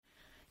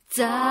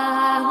残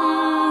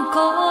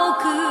酷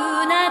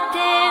な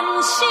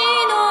天使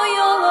の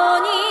よ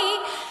うに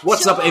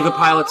What's up, Ava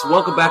Pilots?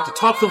 Welcome back to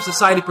Talk Film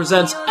Society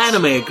Presents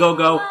Anime A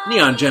Go-Go,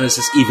 Neon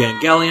Genesis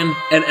Evangelion,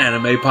 an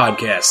anime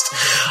podcast.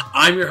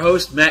 I'm your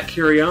host, Matt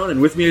Curione,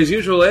 and with me as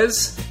usual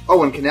is...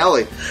 Owen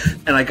Kennelly.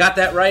 And I got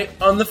that right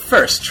on the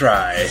first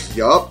try.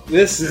 Yup.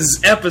 This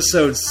is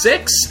episode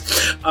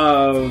 6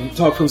 of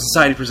Talk Film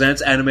Society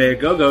Presents Anime A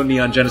Go-Go,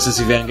 Neon Genesis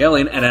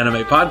Evangelion, an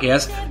anime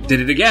podcast.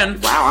 Did it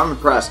again. Wow, I'm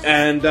impressed.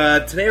 And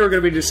today we're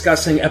going to be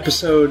discussing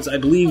episodes, I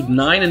believe,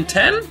 9 and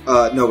 10?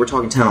 No, we're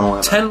talking 10 and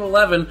 11. 10 and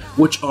 11,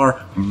 which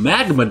are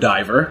Magma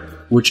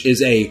Diver, which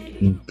is a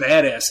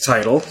badass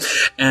title,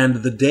 and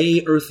The Day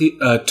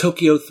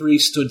Tokyo 3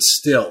 Stood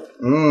Still.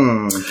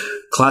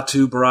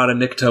 Klaatu Barada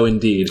Nikto,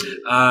 indeed.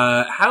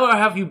 How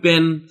have you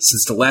been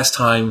since the last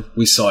time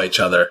we saw each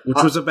other,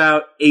 which was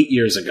about 8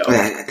 years ago?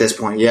 At this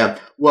point, yeah.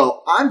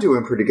 Well, I'm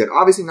doing pretty good.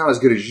 Obviously not as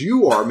good as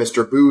you are,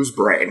 Mr. Booze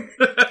Brain.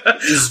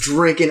 Just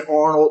drinking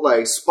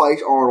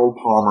spiked Arnold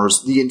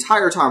Palmers the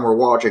entire time we're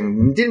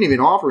watching. Didn't even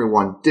offer me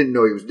one. Didn't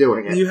know he was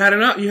doing it. You had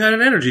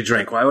an energy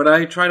drink. Why would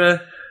I try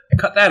to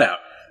cut that out?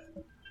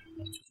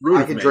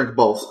 I can drink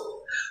both.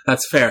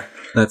 That's fair.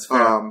 That's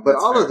fair. But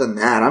other than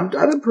that, I've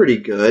been pretty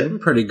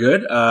good. Pretty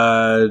good.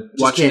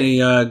 Watch any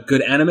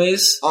good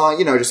animes?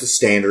 Just the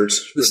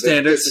standards. The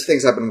standards? The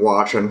things I've been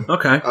watching.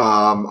 Okay.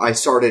 I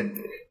started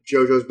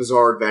JoJo's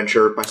Bizarre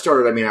Adventure.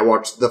 I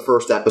watched the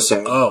first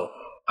episode. Oh,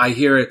 I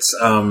hear it's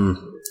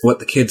what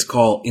the kids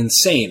call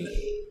insane.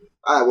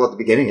 At the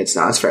beginning it's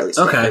not. It's fairly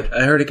standard. Okay,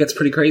 I heard it gets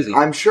pretty crazy.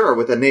 I'm sure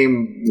with the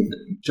name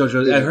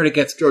JoJo. I heard it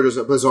gets JoJo's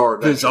Bizarre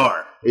Adventure.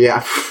 Bizarre.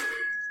 Yeah,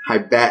 I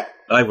bet.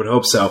 I would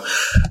hope so.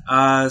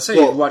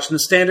 You're watching the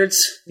standards?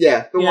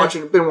 Yeah,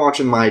 been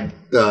watching my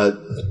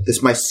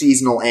my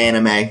seasonal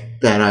anime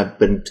that I've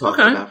been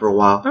talking about for a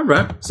while. All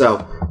right.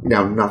 So,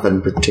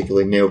 nothing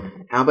particularly new.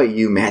 How about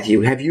you,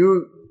 Matthew? Have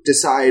you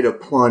decided to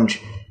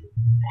plunge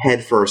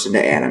headfirst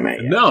into anime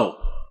yet? No,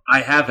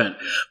 I haven't.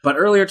 But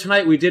earlier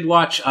tonight we did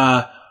watch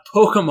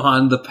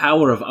Pokemon: The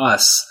Power of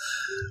Us,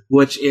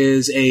 which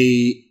is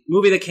a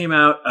movie that came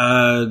out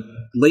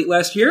late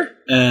last year,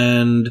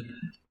 and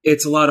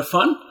it's a lot of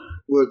fun.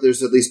 Well,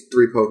 there's at least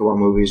 3 Pokemon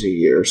movies a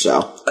year, so.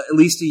 At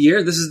least a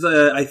year. This is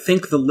I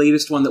think the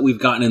latest one that we've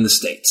gotten in the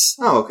States.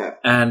 Oh, okay.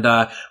 And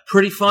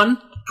pretty fun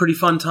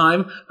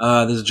time.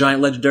 There's a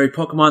giant legendary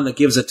Pokemon that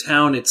gives a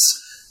town its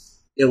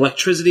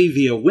electricity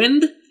via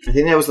wind. I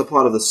think that was the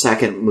plot of the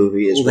second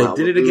movie as well.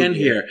 They did it again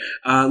here.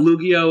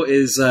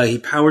 Lugia he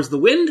powers the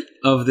wind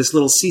of this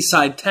little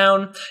seaside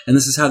town, and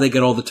this is how they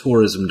get all the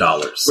tourism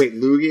dollars. Wait,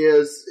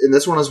 Lugia's in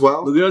this one as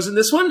well? Lugia's in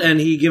this one, and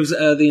he gives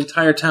the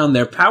entire town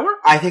their power?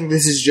 I think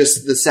this is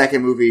just the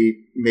second movie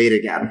made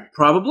again.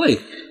 Probably.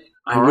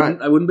 I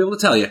wouldn't be able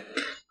to tell you.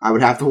 I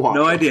would have to watch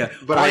No it. idea.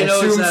 But I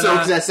assume so,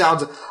 because that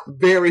sounds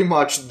very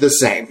much the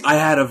same. I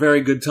had a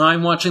very good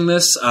time watching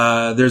this.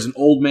 There's an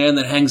old man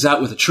that hangs out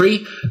with a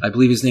tree. I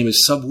believe his name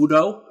is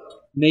Subwudo,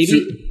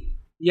 maybe?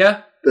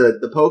 Yeah?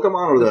 The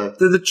Pokemon or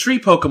the tree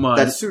Pokemon.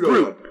 That's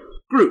Pseudowood.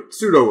 Groot.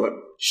 Pseudowood.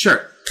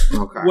 Sure.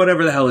 Okay.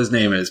 Whatever the hell his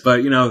name is.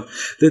 But,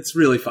 it's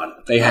really fun.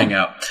 They hang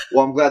out.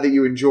 Well, I'm glad that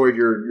you enjoyed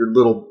your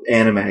little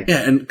anime.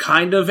 Yeah, and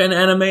kind of an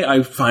anime.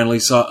 I finally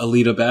saw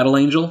Alita Battle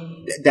Angel.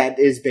 That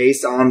is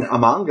based on a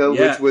manga,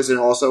 which was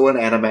also an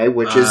anime,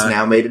 which is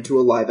now made into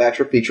a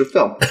live-action feature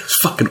film. It's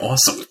fucking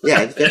awesome.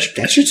 Yeah, that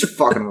shit's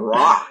fucking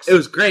rocks. It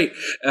was great.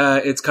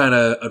 It's kind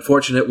of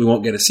unfortunate we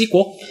won't get a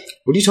sequel.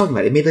 What are you talking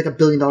about? It made like $1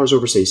 billion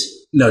overseas.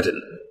 No, it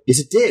didn't. Yes,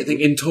 it did. I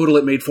think in total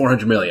it made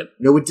 $400 million.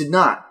 No, it did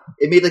not.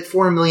 It made like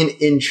 $400 million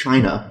in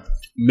China.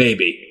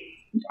 Maybe.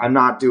 I'm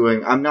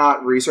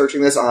not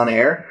researching this on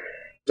air.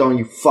 Don't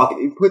you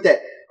fucking put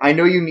that. I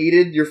know you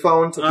needed your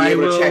phone to be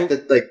able to check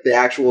the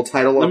actual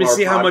title of our podcast. Let me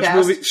see how much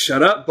movie.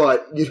 Shut up.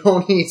 But you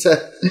don't need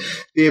to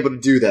be able to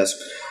do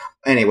this.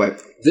 Anyway.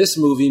 This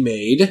movie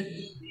made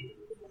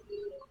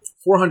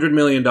 $400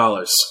 million.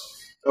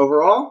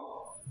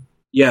 Overall?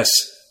 Yes.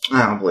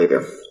 I don't believe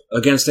it.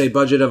 Against a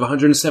budget of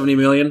 $170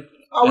 million.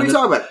 Oh, what are you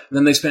talking about?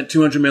 Then they spent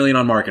 $200 million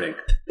on marketing.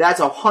 That's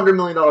 $100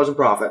 million in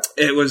profit.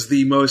 It was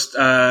the most.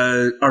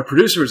 Our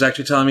producer was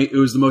actually telling me it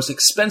was the most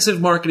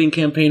expensive marketing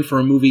campaign for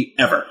a movie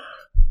ever.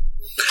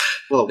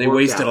 Well, they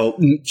wasted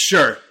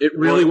Sure, it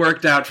really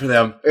worked out for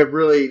them. It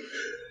really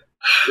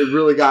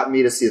got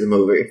me to see the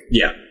movie.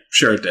 Yeah,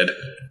 sure it did.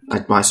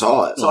 I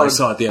saw it. I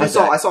saw it the other day.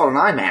 I saw it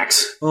on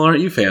IMAX. Well, aren't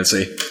you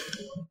fancy?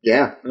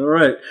 Yeah. All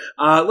right.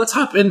 Let's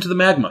hop into the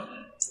magma.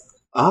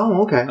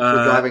 Oh, okay.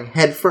 We're driving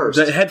head first.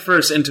 Head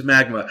first into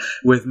magma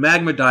with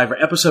Magma Diver,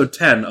 episode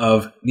 10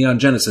 of Neon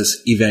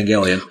Genesis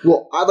Evangelion.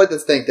 Well, I'd like to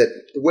think that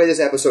the way this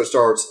episode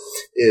starts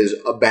is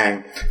a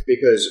bang,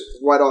 because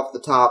right off the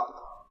top,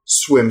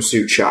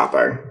 swimsuit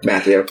shopping,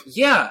 Matthew.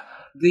 Yeah.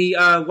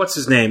 The, what's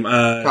his name?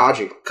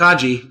 Kaji.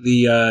 Kaji,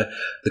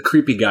 the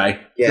creepy guy.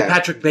 Yeah. The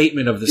Patrick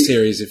Bateman of the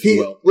series, if you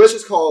will. Let's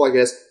just call, I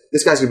guess,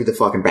 this guy's going to be the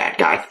fucking bad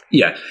guy.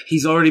 Yeah.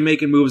 He's already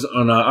making moves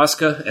on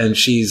Asuka, and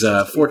she's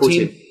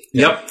 14.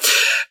 Yep.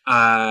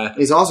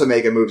 He's also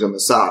making moves on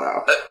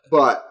Masato,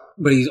 but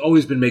he's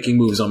always been making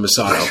moves on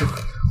Masato.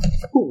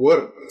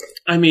 wouldn't?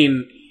 I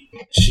mean,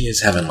 she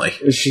is heavenly.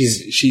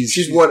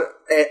 She's what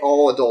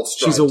all adults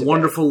strive She's a to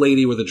wonderful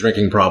lady with a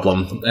drinking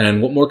problem.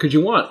 And what more could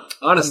you want?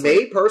 Honestly.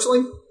 Me,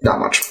 personally? Not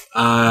much.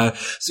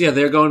 So yeah,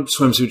 they're going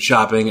swimsuit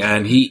shopping,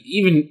 and he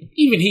even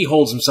he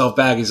holds himself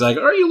back. He's like,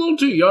 "Are you a little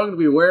too young to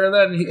be wearing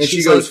that?" And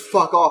she goes,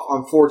 "Fuck off!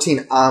 I'm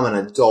 14. I'm an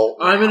adult.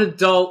 I'm an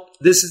adult.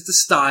 This is the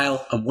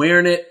style. I'm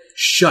wearing it.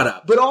 Shut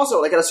up." But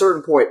also, like at a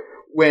certain point,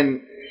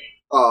 when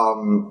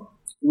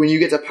you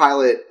get to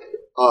pilot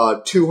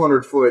a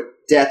 200-foot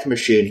death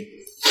machine,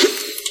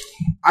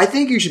 I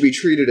think you should be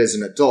treated as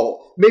an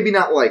adult. Maybe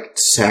not like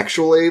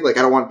sexually. Like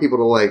I don't want people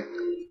to like.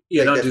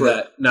 Yeah, don't do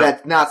that. No,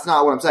 that's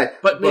not what I'm saying.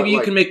 But maybe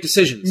you can make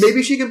decisions.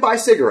 Maybe she can buy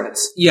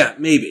cigarettes. Yeah,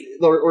 maybe.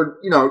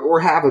 Or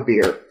have a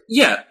beer.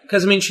 Yeah,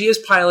 because I mean, she is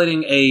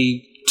piloting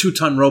a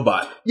 2-ton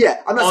robot.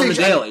 Yeah, I'm not saying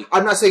daily.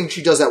 I'm not saying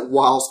she does that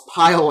whilst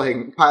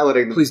piloting.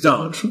 Please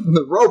don't.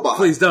 The robot.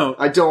 Please don't.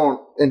 I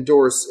don't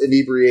endorse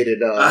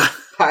inebriated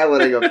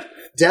piloting of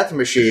death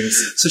machines.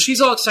 So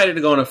she's all excited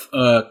to go on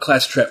a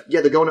class trip.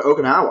 Yeah, they're going to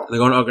Okinawa. They're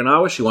going to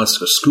Okinawa. She wants to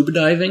go scuba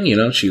diving.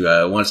 She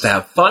wants to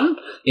have fun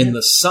in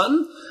the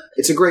sun.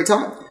 It's a great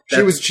time.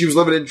 She was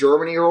living in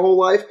Germany her whole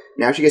life.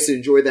 Now she gets to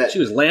enjoy that. She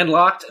was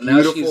landlocked, and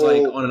now she's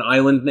like on an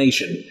island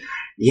nation.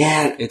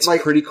 Yeah, it's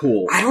like, pretty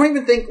cool. I don't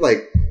even think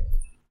like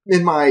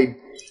in my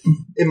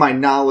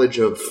knowledge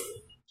of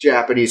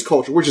Japanese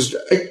culture, which is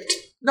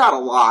not a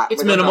lot.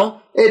 It's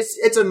minimal.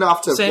 It's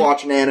enough to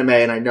watch an anime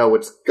and I know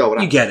what's going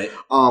on. You get it.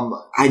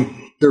 I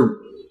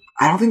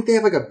don't think they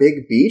have like a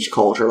big beach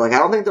culture. Like I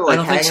don't think they're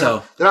like hanging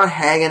out. They're not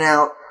hanging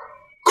out.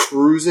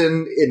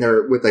 Cruising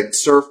with like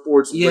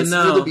surfboards. Yeah,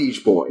 they're the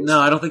Beach Boys. No,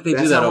 I don't think they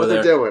do that over there.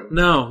 That's not what they're doing.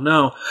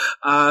 No.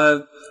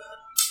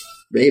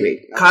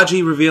 Maybe.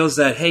 Kaji reveals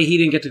that, hey, he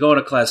didn't get to go on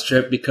a class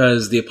trip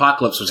because the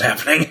apocalypse was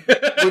happening.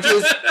 Which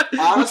is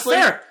honestly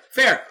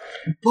fair.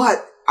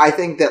 But I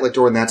think that like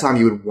during that time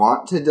you would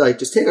want to like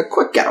just take a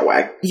quick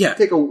getaway. Yeah.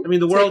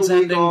 The world's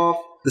ending.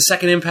 Off. The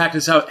second impact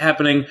is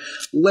happening.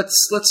 Let's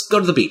go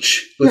to the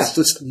beach.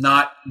 Let's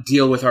not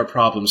deal with our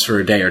problems for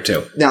a day or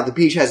two. Now, the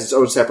beach has its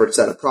own separate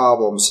set of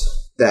problems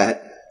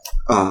that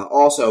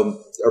also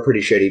are pretty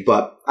shitty,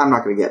 but I'm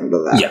not going to get into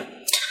that. Yeah.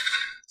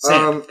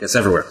 Sand gets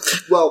everywhere.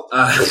 Well,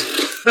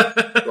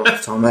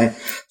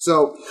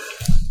 so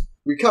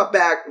we cut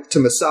back to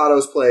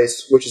Masato's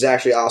place, which is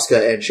actually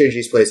Asuka and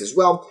Shinji's place as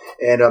well,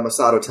 and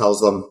Masato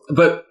tells them...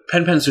 But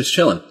Pen's just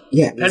chilling.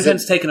 Yeah.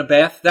 Pen's taking a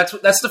bath.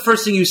 That's the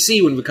first thing you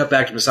see when we cut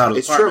back to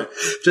Masato's apartment.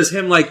 True. Just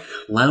him, like,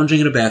 lounging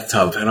in a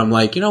bathtub. And I'm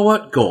like, you know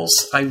what?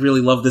 Goals. I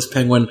really love this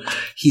penguin.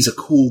 He's a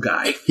cool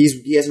guy.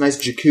 He has a nice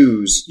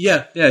jacuzzi.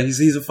 Yeah,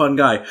 he's a fun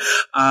guy.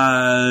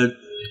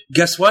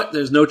 Guess what?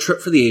 There's no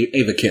trip for the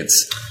Ava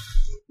kids.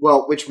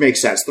 Well, which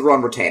makes sense. They're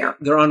on retainer.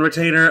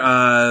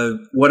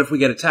 What if we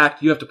get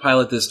attacked? You have to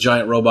pilot this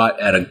giant robot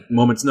at a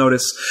moment's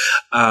notice.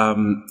 I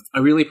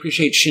really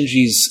appreciate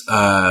Shinji's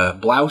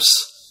blouse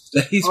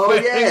that he's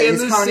wearing in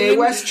his this Kanye scene.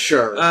 West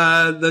shirt.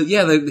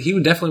 He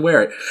would definitely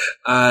wear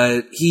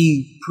it.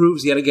 He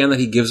proves yet again that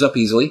he gives up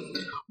easily.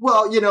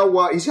 Well, you know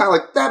what? He's kind of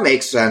like, that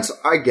makes sense.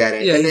 I get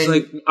it. Yeah, and he's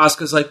like,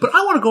 Asuka's like, but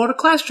I want to go on a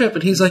class trip.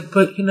 And he's like,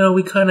 but,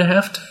 we kind of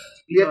have to.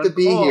 We have to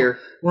be here.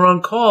 We're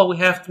on call. We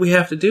have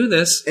to do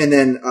this. And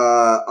then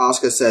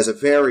Asuka says a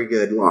very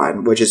good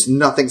line, which is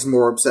nothing's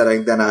more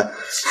upsetting than a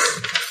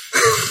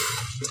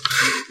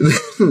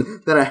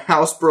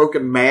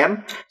housebroken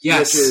man.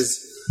 Yes, which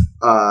is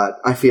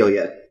I feel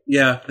you.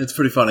 Yeah, it's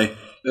pretty funny.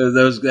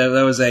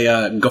 That was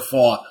a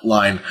guffaw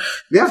line.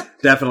 Yeah.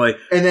 Definitely.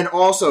 And then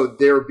also,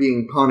 they're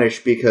being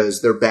punished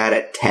because they're bad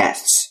at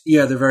tests.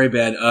 Yeah, they're very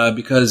bad,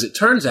 because it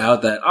turns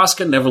out that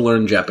Asuka never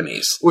learned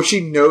Japanese. Well,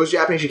 she knows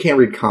Japanese, she can't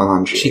read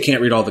kanji. She can't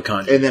read all the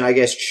kanji. And then I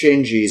guess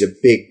Shinji's a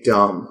big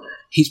dumb.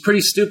 He's pretty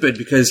stupid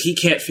because he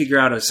can't figure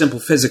out a simple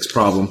physics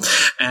problem.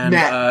 And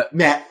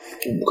Matt,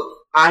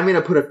 I'm going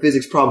to put a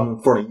physics problem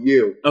in front of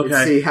you. Okay.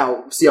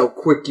 And see how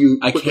quick you...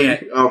 I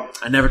can't.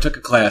 I never took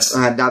a class.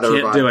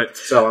 Neither can't do it.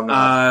 So I'm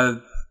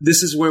not.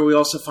 This is where we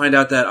also find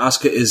out that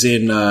Asuka is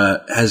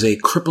has a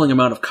crippling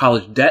amount of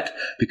college debt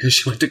because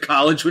she went to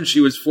college when she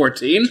was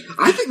 14.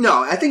 I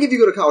think if you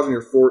go to college when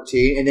you're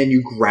 14 and then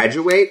you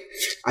graduate,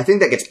 I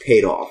think that gets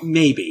paid off.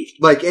 Maybe.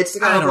 Like, it's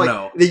kind of like...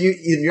 know.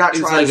 You're not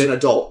trying as an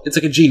adult. It's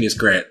like a genius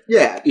grant.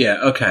 Yeah. Yeah,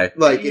 okay.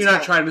 Like, you're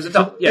not trying as an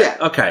adult. Yeah,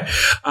 okay.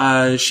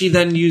 She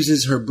then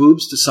uses her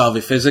boobs to solve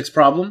a physics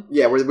problem.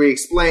 Yeah, where we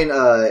explain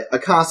a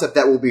concept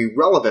that will be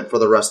relevant for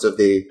the rest of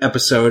the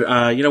episode.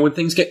 When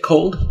things get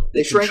cold,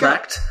 they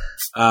contract.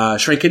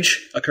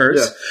 Shrinkage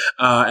occurs.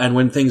 Yeah. And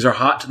when things are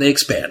hot, they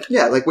expand.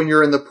 Yeah, like when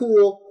you're in the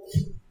pool,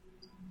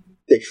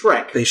 they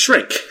shrink.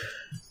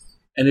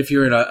 And if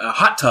you're in a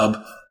hot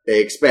tub,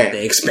 they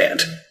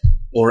expand.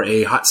 Or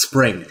a hot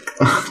spring.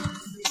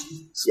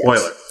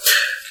 Spoiler.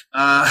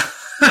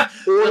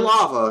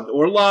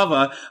 Or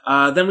lava.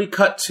 Then we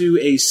cut to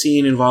a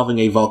scene involving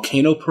a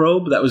volcano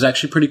probe. That was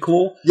actually pretty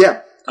cool.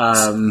 Yeah.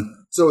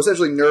 So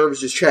essentially, Nerve's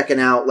just checking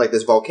out like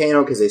this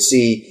volcano because they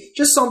see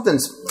just something.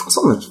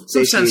 Some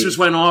sensors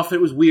went off.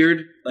 It was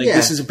weird.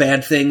 This is a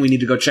bad thing. We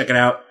need to go check it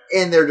out.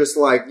 And they're just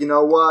like, you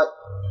know what?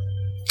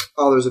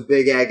 Oh, there's a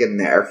big egg in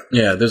there.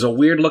 Yeah, there's a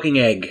weird-looking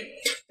egg.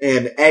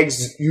 And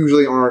eggs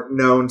usually aren't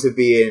known to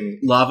be in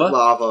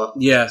Lava?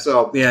 Yeah.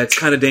 So, yeah, it's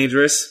kind of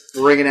dangerous.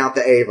 Bringing out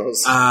the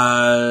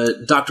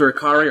Avas. Dr.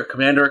 Ikari, or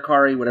Commander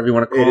Ikari, whatever you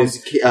want to call him.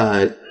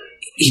 It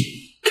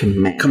is,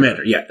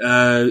 Commander,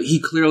 yeah. He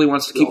clearly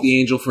wants to keep the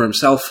angel for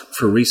himself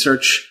for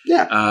research.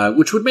 Yeah.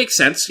 Which would make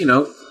sense,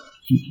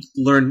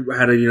 learn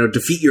how to,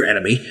 defeat your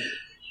enemy.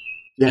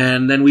 Yeah.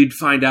 And then we'd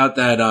find out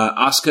that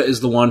Asuka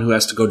is the one who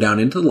has to go down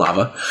into the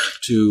lava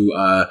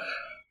to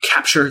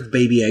capture the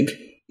baby egg.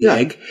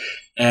 Egg.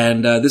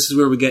 And this is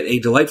where we get a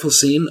delightful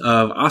scene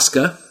of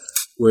Asuka,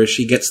 where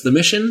she gets the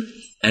mission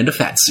and a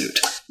fat suit.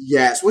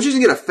 Yes. Well, she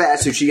doesn't get a fat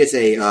suit. She gets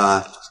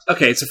a...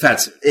 Okay, it's a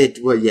fat suit.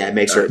 It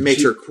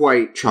makes her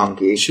quite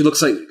chunky. She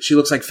looks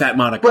like Fat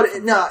Monica.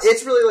 But no,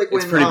 it's really like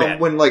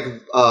when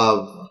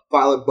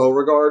Violet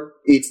Beauregard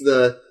eats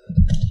the...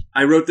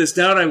 I wrote this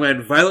down. I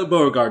went Violet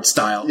Beauregard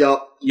style.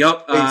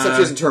 Yep. Except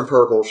she doesn't turn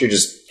purple. She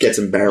just gets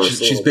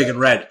embarrassed. She's big and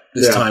red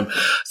this time.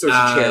 So she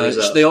carries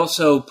up. They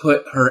also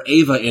put her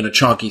Ava in a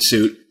chunky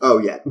suit. Oh,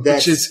 yeah.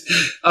 Which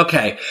is...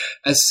 Okay.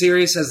 As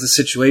serious as the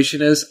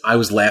situation is, I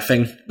was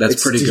laughing.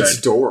 That's pretty good. It's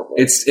adorable.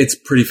 It's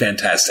pretty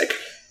fantastic.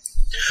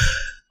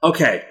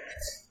 Okay.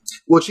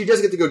 Well, she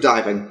does get to go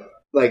diving.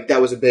 Like,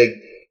 that was a big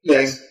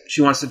thing. Yes.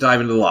 She wants to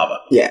dive into the lava.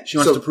 Yeah. She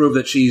wants to prove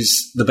that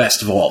she's the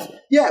best of all of them.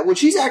 Yeah, well,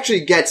 she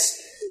actually gets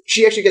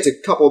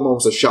a couple of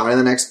moments of shine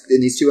in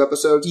these 2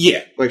 episodes.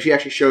 Yeah. Like, she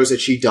actually shows that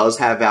she does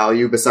have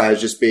value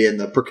besides just being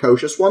the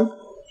precocious one.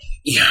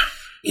 Yeah.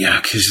 Yeah,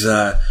 because,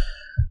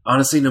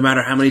 honestly, no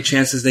matter how many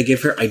chances they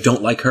give her, I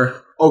don't like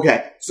her.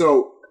 Okay,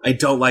 so... I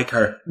don't like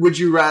her. Would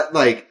you rather,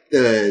 like,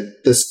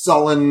 the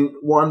sullen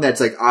one that's,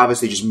 like,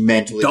 obviously just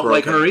mentally Don't broken?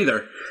 like her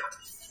either.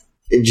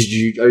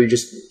 Are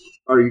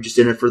you just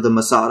in it for the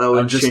Masato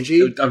and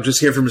Shinji? I'm just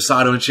here for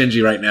Masato and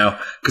Shinji right now,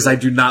 because I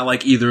do not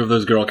like either of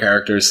those girl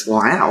characters.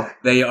 Wow.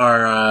 They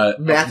are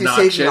Matthew's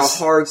obnoxious. taking a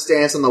hard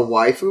stance on the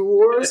waifu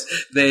wars?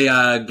 They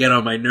get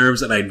on my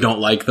nerves, and I don't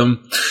like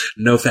them.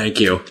 No thank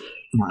you.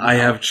 Wow. I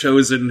have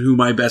chosen who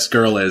my best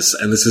girl is,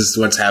 and this is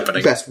what's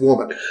happening. Best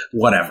woman.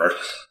 Whatever.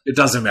 It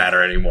doesn't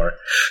matter anymore.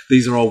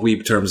 These are all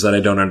weeb terms that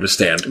I don't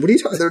understand. What are you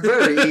talking? They're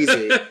very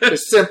easy. They're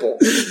simple.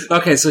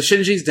 Okay, so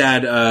Shinji's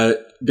dad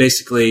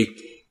basically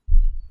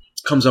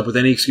comes up with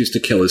any excuse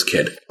to kill his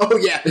kid. Oh,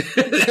 yeah.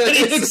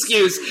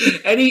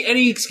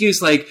 Any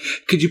excuse, like,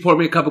 could you pour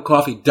me a cup of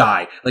coffee?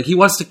 Die. Like, he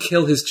wants to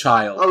kill his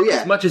child. Oh,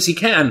 yeah. As much as he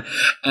can.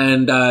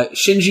 And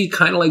Shinji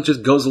kind of, like,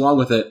 just goes along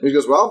with it. He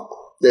goes, well...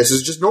 This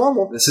is just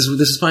normal. This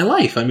is my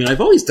life. I mean,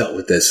 I've always dealt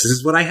with this. This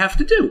is what I have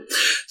to do.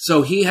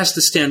 So he has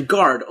to stand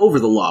guard over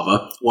the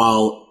lava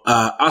while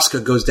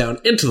Asuka goes down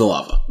into the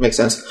lava. Makes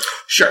sense.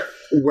 Sure.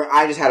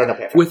 I just had an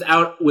epiphany.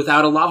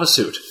 Without a lava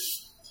suit.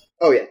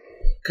 Oh, yeah.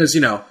 Because,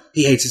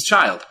 he hates his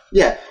child.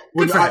 Yeah.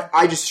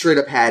 I just straight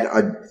up had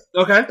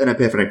an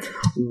epiphany.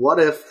 What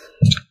if,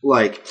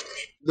 like,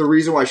 the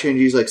reason why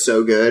Shinji's, like,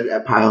 so good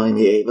at piloting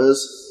the Avas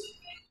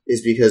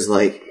is because,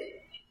 like,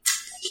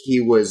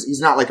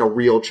 he's not like a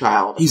real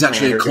child. He's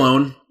actually a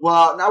clone?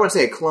 Well, I wouldn't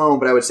say a clone,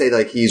 but I would say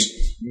like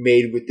he's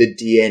made with the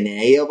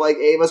DNA of like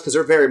Avas, because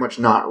they're very much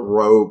not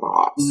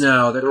robots.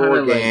 No, they're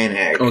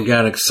organic. Like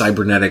organic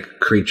cybernetic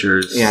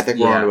creatures. Yeah, I think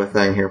we're onto a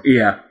thing here.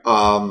 Yeah.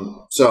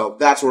 So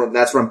that's where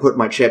I'm putting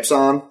my chips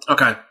on.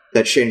 Okay.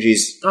 That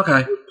Shinji's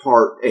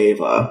part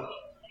Ava.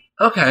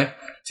 Okay.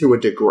 To a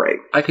degree.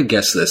 I could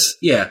guess this.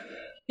 Yeah.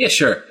 Yeah,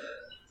 sure.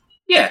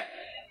 Yeah.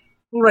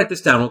 We'll write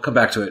this down. We'll come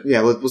back to it.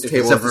 Yeah, let's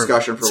table this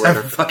discussion for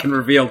later. Fucking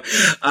revealed.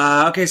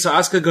 Okay, so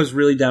Asuka goes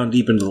really down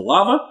deep into the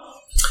lava.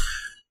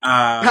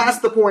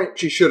 Past the point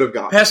she should have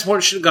gone. Past the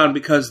point she should have gone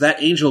because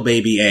that angel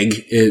baby egg,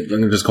 I'm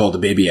going to just call it the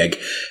baby egg,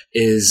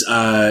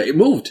 it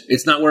moved.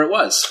 It's not where it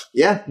was.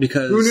 Yeah.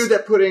 Because who knew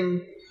that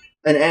putting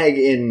an egg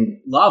in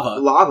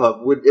lava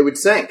would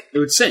sink? It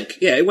would sink.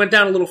 Yeah, it went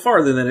down a little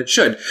farther than it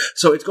should.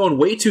 So it's going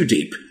way too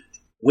deep.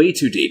 Way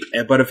too deep.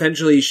 But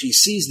eventually she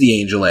sees the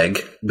angel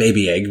egg,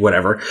 baby egg,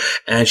 whatever,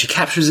 and she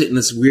captures it in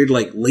this weird,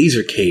 like,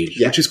 laser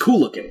cage, which is cool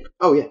looking.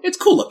 Oh, yeah. It's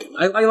cool looking.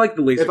 I like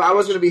the laser cage. If I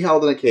was going to be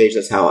held in a cage,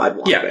 that's how I'd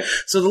want it. Yeah.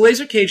 So the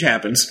laser cage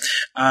happens,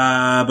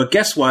 but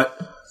guess what?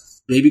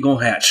 Baby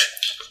gonna hatch.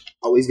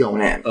 Oh, he's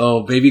going in.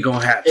 Oh, baby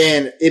gonna hatch.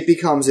 And it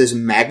becomes his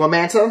magma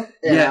manta,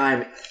 and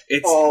I'm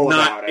all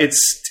about it.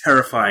 It's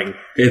terrifying.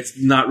 It's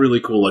not really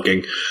cool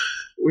looking.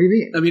 What do you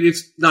mean? I mean,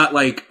 it's not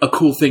like a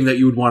cool thing that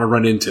you would want to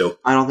run into.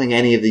 I don't think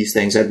any of these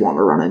things I'd want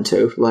to run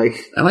into. Like,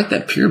 I like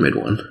that pyramid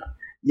one.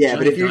 Yeah,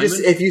 but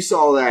if you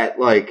saw that,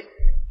 like,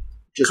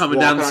 just coming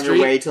walk down the on street,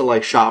 your way to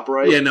like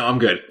ShopRite. Yeah, no, I'm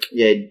good.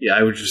 Yeah,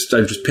 I would just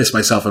piss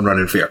myself and run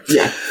in fear.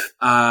 Yeah.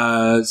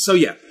 So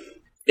yeah,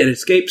 it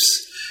escapes,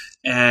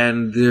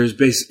 and it's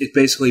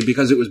basically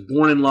because it was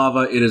born in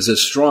lava. It is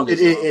as strong as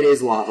lava. It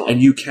is lava,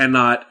 and you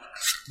cannot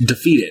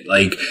defeat it.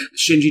 Like,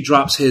 Shinji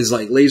drops his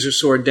like laser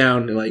sword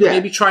down and like,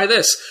 maybe try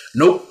this.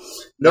 Nope.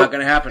 Not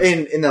gonna happen.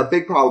 And the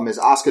big problem is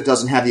Asuka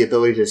doesn't have the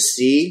ability to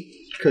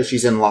see because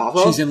she's in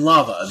lava. She's in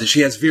lava.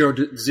 She has zero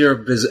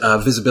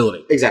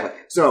visibility. Exactly.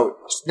 So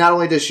not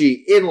only does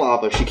she in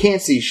lava, she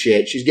can't see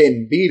shit. She's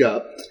getting beat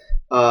up.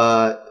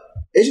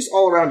 it's just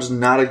all around just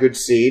not a good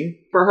scene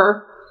for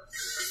her.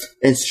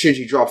 And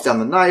Shinji drops down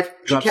the knife.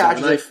 She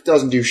catches it.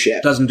 Doesn't do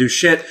shit.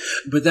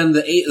 But then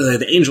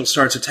the angel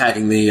starts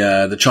attacking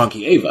the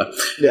chunky Ava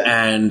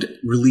and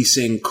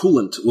releasing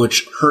coolant,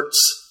 which hurts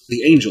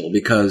the angel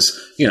because,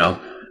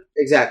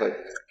 Exactly.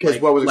 Because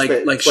what was like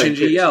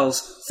Shinji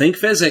yells, think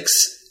physics.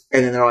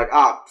 And then they're like,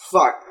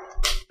 fuck.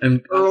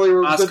 And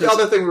earlier, the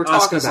other thing we were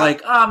talking about.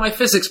 like, my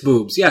physics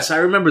boobs. Yes, I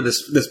remember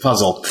this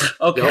puzzle.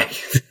 Okay. Yep.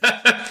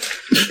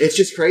 It's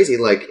just crazy.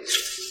 Like,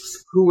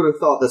 who would have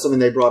thought that something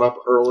they brought up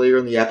earlier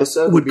in the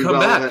episode would come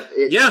back?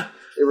 It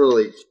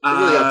really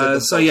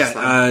upped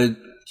it.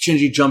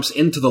 Shinji jumps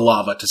into the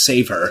lava to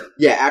save her.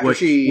 Yeah, after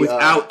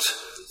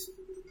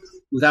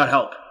without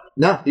help.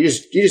 No, he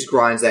just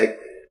grinds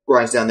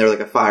down there like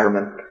a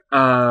fireman.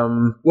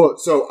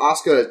 So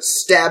Asuka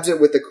stabs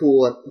it with the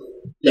coolant.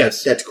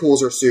 That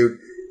cools her suit.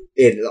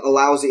 It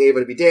allows the Ava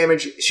to be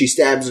damaged. She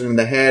stabs it in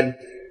the head.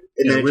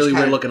 And then a really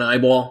weird looking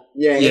eyeball.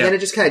 Yeah, and then it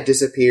just kind of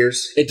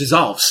disappears. It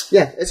dissolves.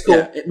 Yeah, it's cool.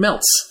 Yeah, it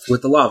melts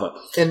with the lava.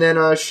 And then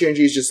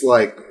Shinji's just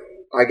like,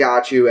 I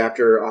got you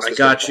after Asuka's I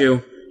got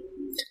you.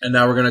 And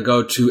now we're going to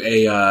go to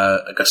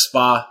a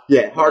spa.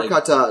 Yeah, hard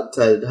cut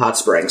to hot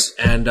springs.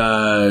 And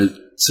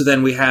so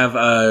then we have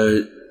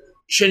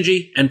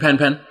Shinji and Pen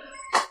Pen.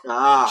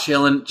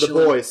 Chilling. The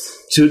boys.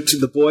 To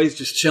the boys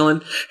just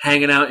chilling,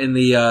 hanging out in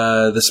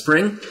the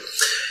spring.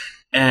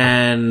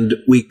 And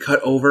we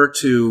cut over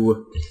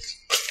to...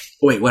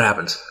 Wait, what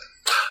happens?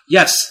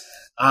 Yes.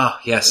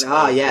 Yes.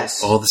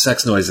 Yes. All the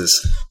sex noises.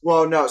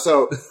 Well, no,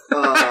 so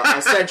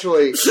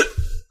essentially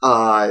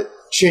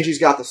Shinji's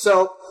got the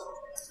soap.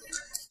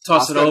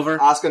 Toss it over.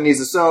 Asuka needs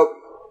the soap.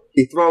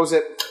 He throws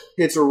it,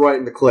 hits her right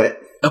in the clit.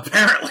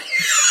 Apparently.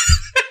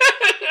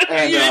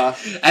 And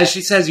as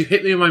she says, you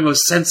hit me in my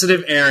most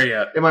sensitive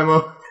area. In my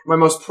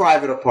most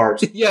private of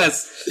parts.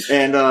 Yes.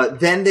 And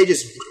then they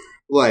just,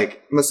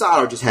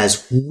 Masato just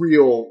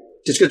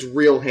gets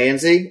real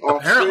handsy.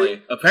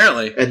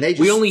 Apparently. And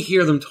we only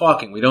hear them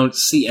talking. We don't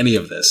see any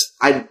of this.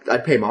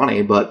 I'd pay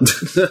money, but...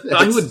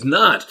 I would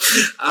not.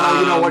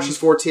 You know what? She's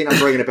 14. I'm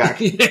bringing it back.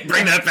 Yeah,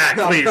 bring that back,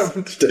 please.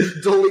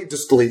 delete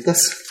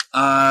this.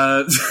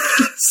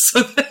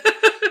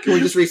 Can we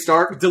just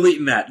restart?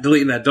 Deleting that.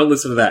 Don't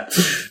listen to that.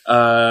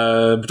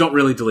 But don't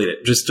really delete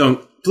it. Just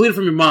don't delete it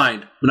from your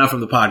mind, but not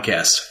from the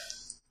podcast.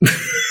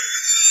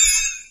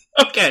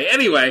 Okay,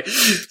 anyway.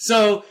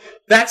 So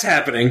that's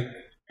happening.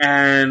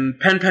 And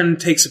Pen Pen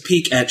takes a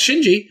peek at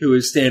Shinji, who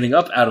is standing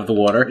up out of the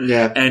water.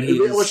 Yeah. And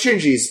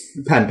Shinji's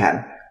Pen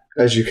Pen,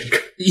 as you can...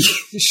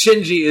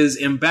 Shinji is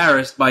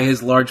embarrassed by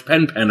his large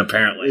Pen Pen,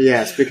 apparently.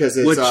 Yes, because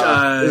it's,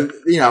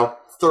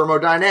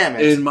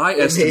 thermodynamics. In my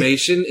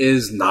estimation,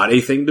 is not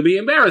a thing to be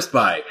embarrassed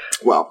by.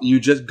 Well. You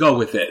just go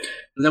with it.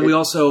 And then we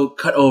also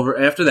cut over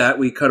to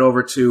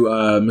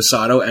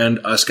Masato and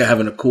Asuka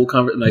having a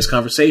nice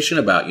conversation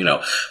about,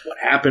 what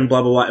happened,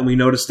 blah, blah, blah. And we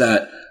noticed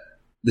that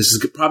this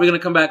is probably going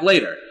to come back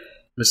later.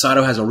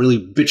 Masato has a really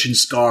bitchin'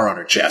 scar on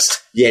her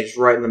chest. Yeah, just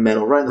right in the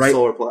middle, right in the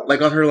solar plexus.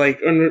 Like on her,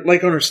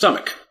 on her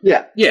stomach.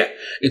 Yeah. Yeah.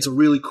 It's a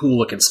really cool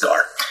looking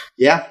scar.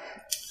 Yeah.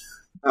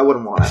 I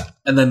wouldn't want it.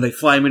 And then they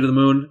fly me to the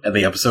moon, and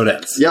the episode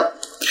ends. Yep.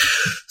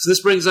 So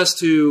this brings us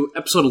to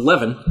episode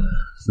 11,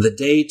 The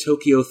Day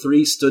Tokyo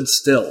 3 Stood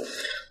Still.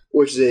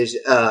 Which is,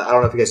 I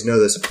don't know if you guys know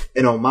this,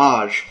 an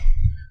homage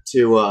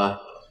to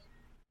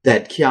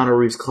that Keanu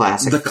Reeves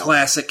classic. The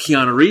classic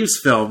Keanu Reeves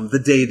film, The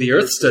Day the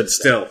Earth Stood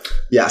Still.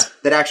 Yes,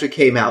 that actually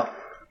came out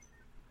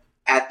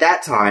at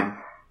that time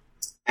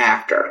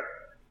after.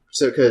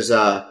 So, because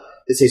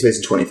this takes place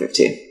in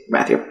 2015,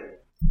 Matthew.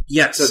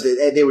 Yes. So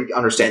they would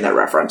understand that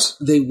reference.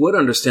 They would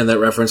understand that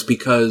reference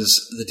because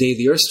The Day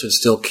the Earth Stood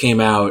Still came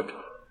out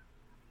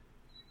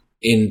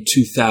in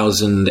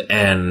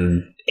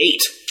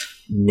 2008.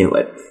 Knew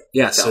it.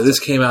 Yeah, so this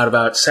came out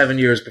about 7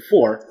 years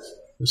before.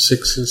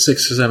 6 or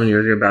 7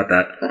 years, about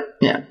that.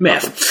 Yeah.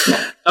 Math.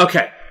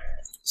 Okay.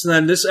 So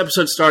then this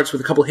episode starts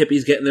with a couple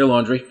hippies getting their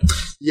laundry.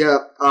 Yeah,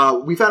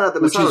 we found out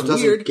that Masato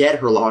doesn't get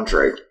her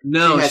laundry.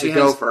 No,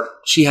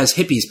 she has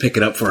hippies pick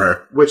it up for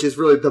her. Which is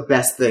really the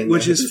best thing.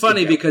 Which is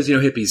funny because,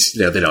 hippies,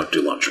 they don't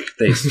do laundry.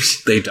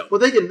 They don't. Well,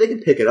 they can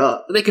pick it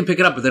up. They can pick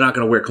it up, but they're not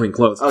going to wear clean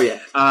clothes. Oh,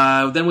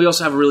 yeah. Then we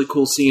also have a really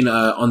cool scene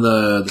on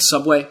the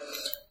subway.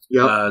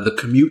 Yep. The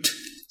commute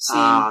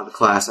scene. The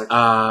classic.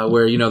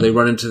 Where, they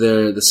run into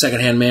the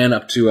second-hand man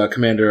up to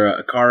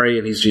Commander Akari,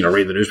 and he's,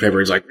 reading the newspaper.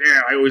 He's like,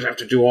 yeah, I always have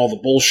to do all the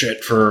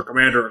bullshit for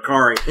Commander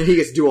Akari. And he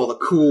gets to do all the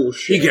cool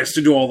shit. He gets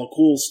to do all the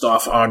cool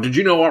stuff. Did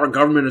you know our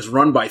government is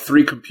run by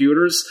 3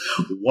 computers?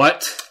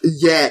 What?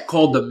 Yeah.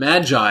 Called the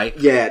Magi.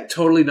 Yeah.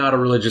 Totally not a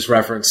religious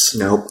reference.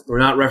 Nope. We're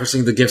not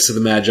referencing the gifts of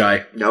the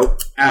Magi. Nope.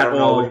 At I don't all.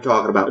 know what you're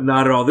talking about.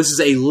 Not at all. This is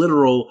a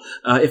literal,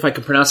 if I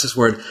can pronounce this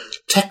word,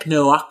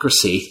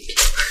 technocracy.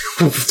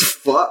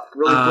 Fuck,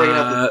 really bringing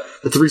up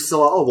the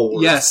 3-syllable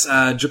words. Yes,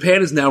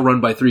 Japan is now run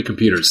by 3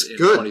 computers in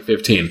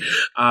 2015.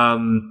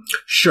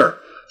 Sure.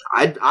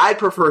 I'd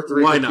prefer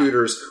 3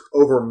 computers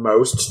over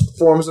most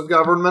forms of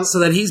government. So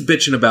then he's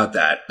bitching about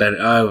that. That,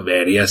 oh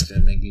man, he has to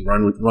make me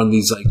run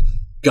these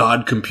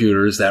god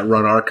computers that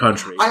run our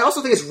country. I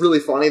also think it's really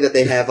funny that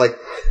they have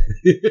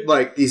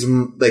these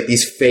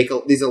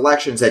these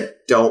elections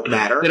that don't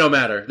matter. They don't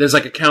matter. There's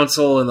like a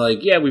council and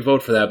we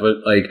vote for that, but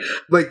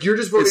like you're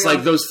just voting. It's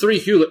like those 3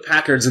 Hewlett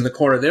Packards in the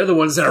corner. They're the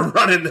ones that are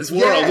running this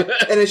world.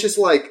 Yeah, and it's just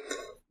like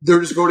they're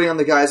just voting on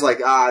the guys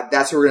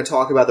that's who we're going to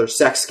talk about their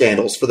sex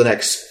scandals for the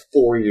next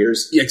 4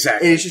 years.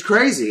 Exactly. And it's just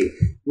crazy.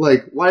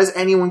 Like, why does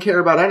anyone care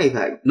about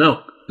anything?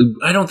 No.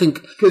 I don't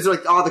think... Because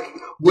like,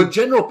 the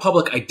general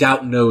public, I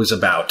doubt, knows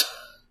about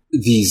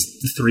these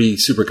 3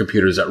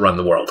 supercomputers that run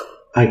the world.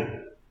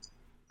 I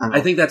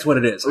think that's what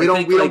it is. We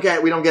don't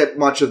get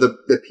much of the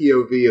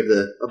POV of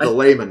the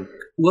layman.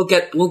 We'll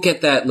get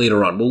that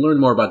later on. We'll learn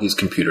more about these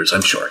computers,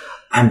 I'm sure.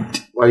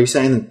 Are you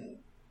saying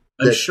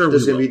I'm sure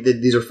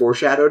these are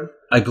foreshadowed?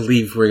 I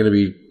believe we're going to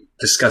be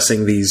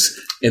discussing these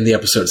in the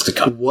episodes to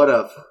come. What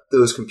if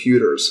those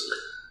computers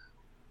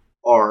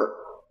are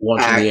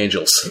launching the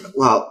angels?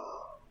 Well,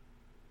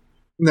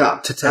 no.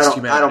 To test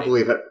humanity. I don't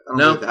believe it. I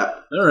don't believe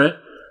that. All right.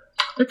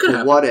 It could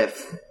happen. What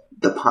if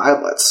the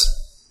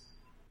pilots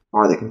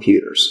are the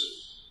computers?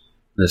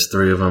 There's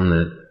 3 of them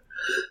that...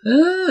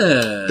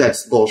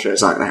 That's bullshit.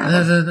 It's not going to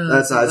happen.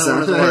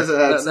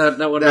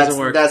 That one doesn't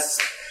work.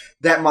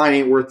 That mine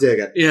ain't worth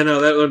digging. Yeah,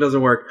 no, that one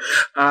doesn't work.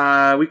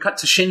 We cut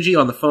to Shinji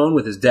on the phone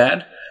with his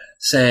dad,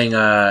 saying,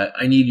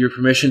 I need your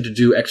permission to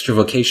do extra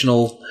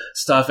vocational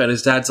stuff. And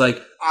his dad's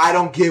like, I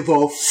don't give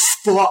a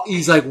fuck.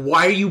 He's like,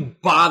 why are you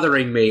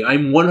bothering me?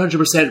 I'm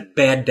 100%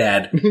 bad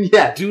dad.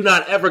 Yeah. Do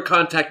not ever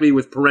contact me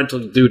with parental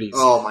duties.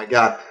 Oh, my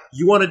God.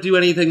 You want to do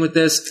anything with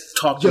this?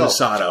 Talk to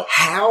Masato.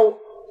 How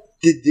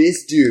did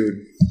this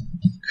dude,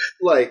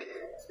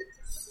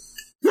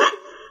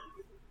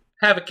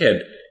 have a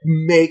kid?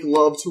 Make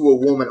love to a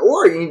woman,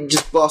 or you can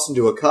just bust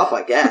into a cup,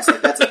 I guess.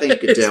 That's a thing you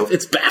could do.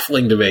 It's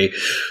baffling to me.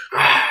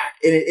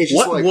 It's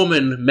just what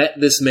woman met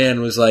this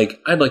man was like,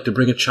 I'd like to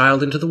bring a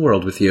child into the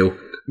world with you.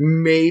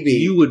 Maybe.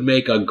 You would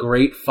make a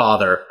great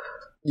father.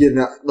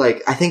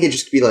 I think it'd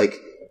just be like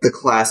the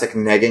classic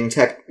negging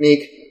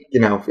technique.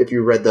 If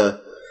you read the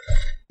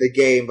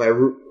game by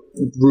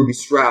Ruby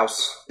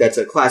Strauss, that's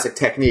a classic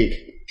technique.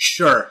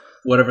 Sure.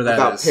 Whatever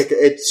that is.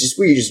 It's just,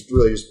 we just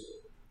really just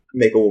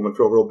make a woman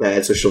feel real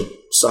bad so she'll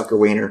suck her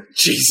wiener.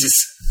 Jesus.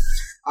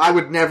 I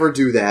would never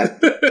do that.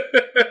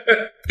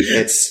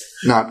 It's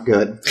not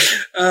good.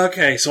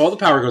 Okay, so all the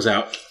power goes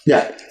out.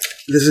 Yeah.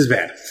 This is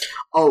bad.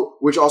 Oh,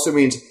 which also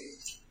means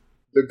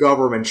the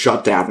government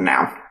shut down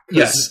now.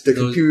 Yes. The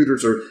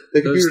computers are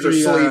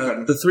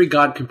sleeping. The 3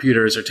 god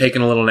computers are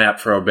taking a little nap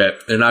for a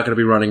bit. They're not going to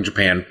be running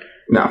Japan.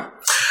 No.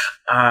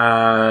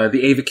 The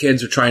Ava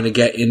kids are trying to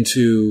get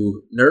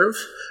into Nerve,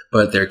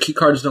 but their key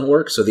cards don't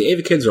work, so the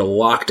Ava kids are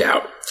locked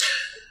out.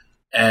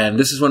 And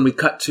this is when we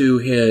cut to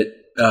hit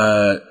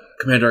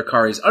Commander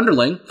Akari's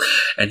underling,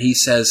 and he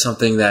says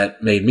something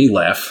that made me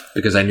laugh,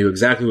 because I knew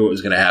exactly what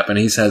was going to happen.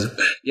 He says,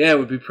 yeah, it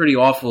would be pretty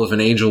awful if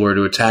an angel were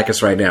to attack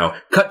us right now.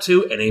 Cut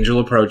to an angel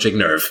approaching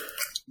Nerve.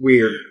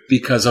 Weird.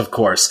 Because, of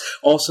course.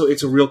 Also,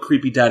 it's a real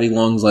creepy Daddy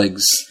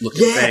Longlegs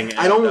looking thing. And,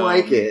 I don't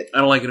like it. I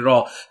don't like it at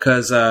all.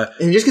 Because... and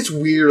it just gets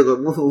weirder the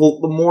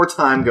more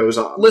time goes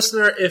on.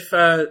 Listeners,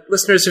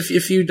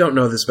 if you don't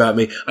know this about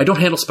me, I don't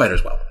handle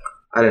spiders well.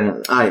 I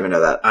didn't even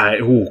know that.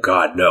 Oh,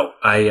 God, no.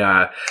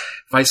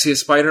 If I see a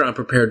spider, I'm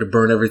prepared to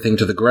burn everything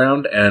to the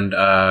ground and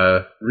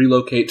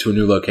relocate to a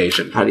new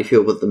location. How do you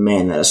feel with the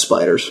man that has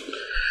spiders?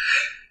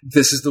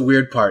 This is the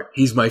weird part.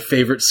 He's my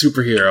favorite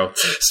superhero.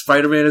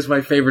 Spider-Man is my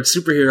favorite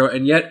superhero,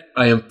 and yet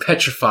I am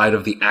petrified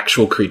of the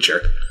actual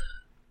creature.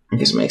 I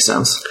guess it makes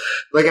sense.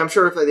 I'm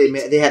sure if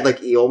they had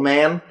Eel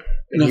Man,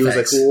 and he was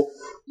cool,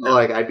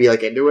 I'd be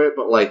into it,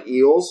 but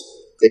eels,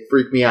 they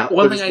freak me out.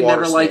 One thing I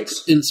never liked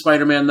in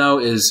Spider-Man, though,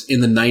 is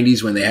in the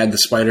 90s when they had the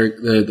spider,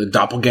 the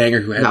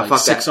doppelganger who had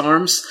 6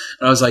 arms,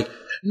 and I was like,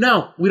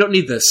 no, we don't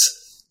need this.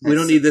 We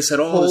don't need this at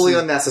all. Wholly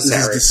unnecessary.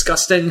 This is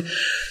disgusting.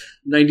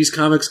 90s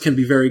comics can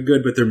be very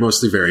good, but they're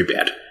mostly very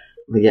bad.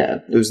 Yeah,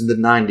 it was in the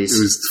 90s. It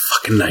was the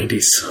fucking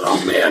 90s.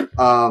 Oh, man.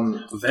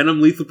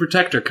 Venom Lethal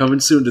Protector coming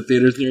soon to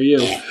theaters near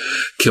you.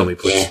 Kill me,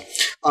 please.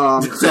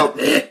 One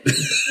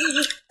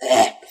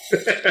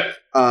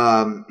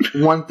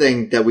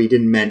thing that we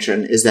didn't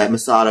mention is that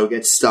Masato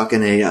gets stuck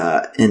in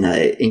a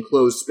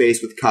enclosed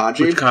space with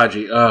Kaji.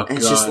 And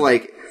it's just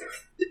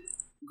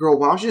girl,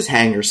 why don't you just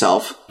hang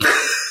yourself?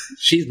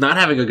 She's not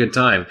having a good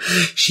time.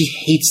 She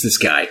hates this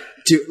guy.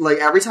 Dude,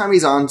 every time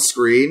he's on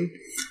screen,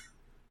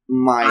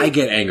 I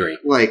get angry.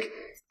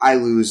 I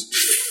lose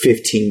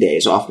 15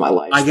 days off my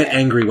life. I get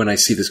angry when I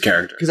see this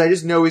character. Because I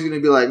just know he's going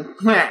to be like,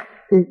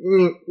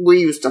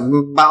 we used to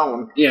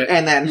bone. Yeah.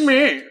 And then,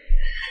 hey,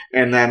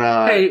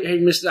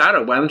 Mr.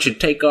 Otto, why don't you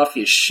take off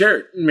your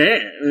shirt?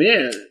 Man,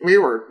 yeah. We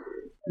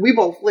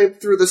both lived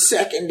through the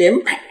second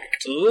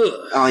impact. Ugh.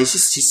 Oh, he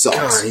sucks.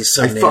 God, he's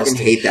so nasty. I fucking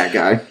hate that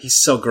guy. He's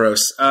so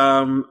gross.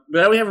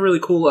 But we have a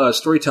really cool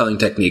storytelling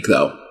technique,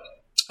 though.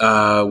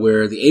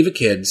 Where the Ava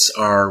kids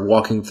are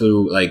walking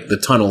through the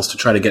tunnels to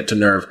try to get to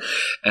Nerve,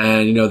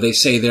 and they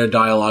say their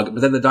dialogue,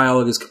 but then the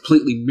dialogue is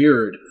completely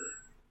mirrored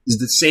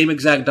The same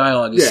exact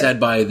dialogue is said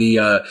by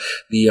the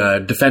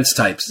defense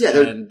types. Yeah,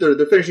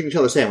 they're finishing each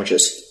other's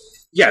sandwiches.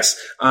 Yes,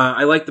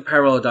 I like the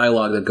parallel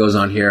dialogue that goes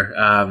on here.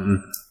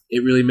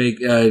 It really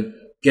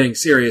getting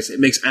serious, it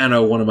makes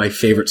Anno one of my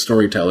favorite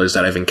storytellers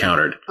that I've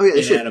encountered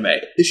in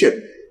anime. They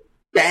should.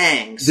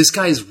 Bangs. This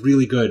guy is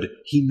really good.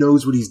 He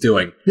knows what he's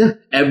doing. Yeah.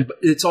 And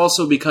it's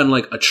also become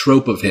like a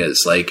trope of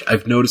his. Like,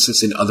 I've noticed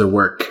this in other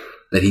work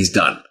that he's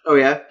done. Oh,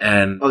 yeah?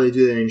 And they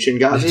do that in Shin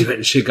Godzilla? They do it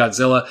in Shin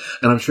Godzilla,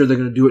 and I'm sure they're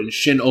going to do it in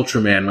Shin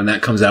Ultraman when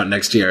that comes out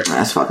next year.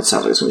 That fucking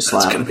sounds like it's going to be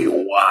slapping. It's going to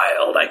be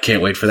wild. I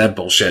can't wait for that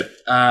bullshit.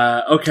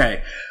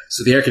 Okay.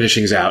 So the air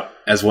conditioning's out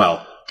as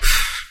well.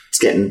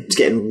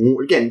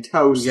 We're getting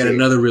toasty. We get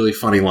another really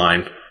funny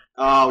line.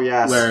 Oh,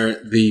 yes.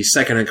 Where the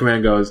second in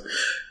command goes,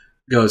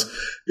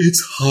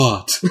 it's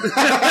hot.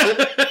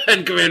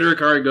 And Commander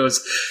Ikari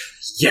goes,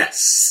 yes.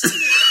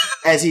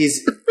 As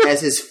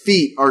his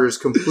feet are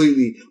just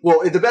completely...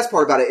 Well, the best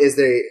part about it is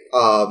they...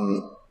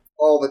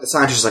 all but the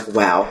scientists are like,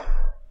 wow.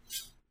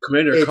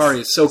 Commander Ikari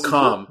is so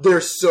calm. They're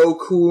so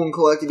cool and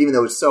collected, even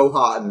though it's so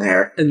hot in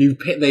there. And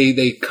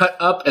they cut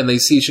up and they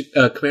see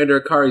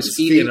Commander Ikari's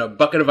feet in a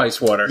bucket of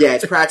ice water. Yeah,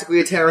 it's practically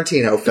a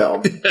Tarantino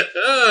film.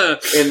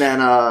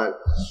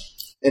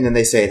 And then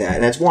they say that,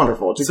 and it's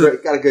wonderful. It's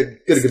got a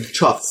good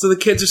chuff. So the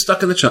kids are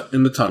stuck in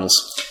the tunnels.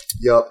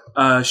 Yep.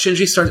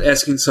 Shinji starts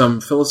asking some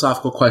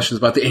philosophical questions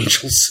about the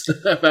angels.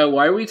 About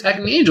why are we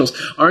attacking the angels?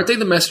 Aren't they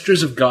the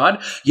messengers of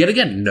God? Yet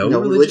again, no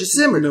religious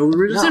imagery. No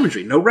religious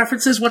imagery. No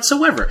references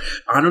whatsoever.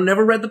 Anno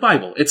never read the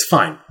Bible. It's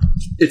fine.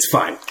 It's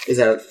fine. Is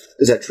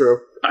that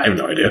true? I have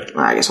no idea.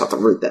 I guess I'll have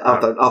to read that.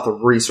 I'll have to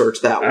research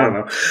that one.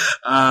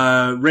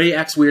 I don't know. Ray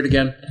acts weird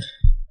again,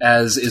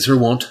 as is her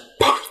wont.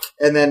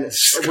 And then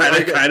it's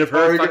kind of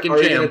her fucking jam.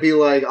 Are you going to be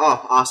like,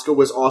 Asuka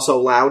was also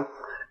loud?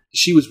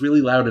 She was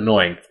really loud and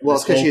annoying.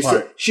 Well,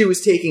 because she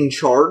was taking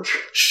charge.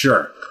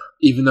 Sure.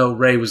 Even though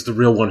Ray was the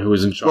real one who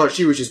was in charge. Well,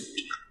 she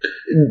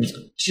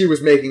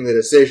was making the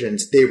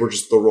decisions. They were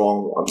just the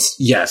wrong ones.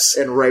 Yes.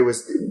 And Ray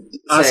was...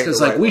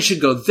 Asuka's like, we should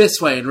go this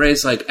way. And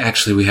Ray's like,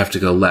 actually, we have to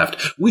go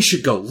left. We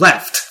should go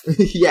left.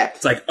 Yeah.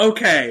 It's like,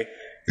 okay.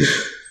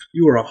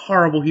 You are a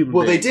horrible human being.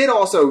 Well, they did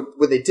also...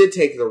 When they did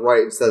take the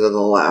right instead of the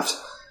left...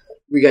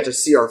 We got to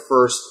see our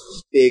first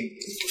big,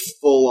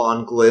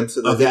 full-on glimpse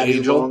of the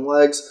angel long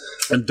legs.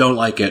 And don't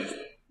like it.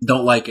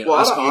 Don't like it.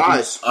 Well,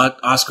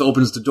 Asuka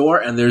opens the door,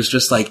 and there's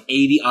just like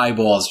 80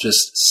 eyeballs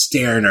just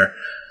staring her.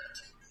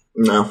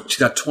 No. She's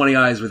got 20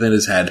 eyes within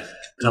his head.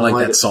 I like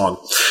that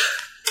song.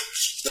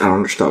 I don't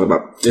know what you're talking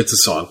about. It's a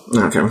song.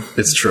 Okay.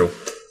 It's true.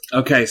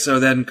 Okay, so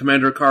then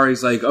Commander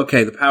Ikari's like,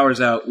 okay, the power's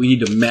out. We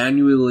need to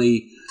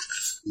manually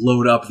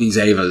load up these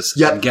Avas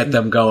and get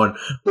them going.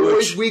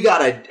 Boys, we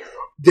gotta...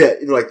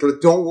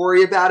 don't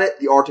worry about it.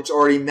 The Arctic's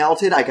already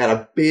melted. I got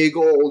a big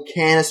old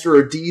canister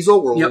of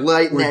diesel. We're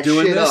lighting that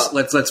shit up.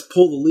 Let's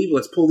pull the lever.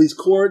 Let's pull these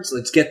cords.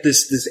 Let's get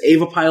this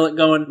Ava pilot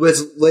going.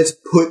 Let's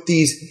put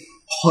these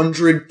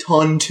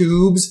 100-ton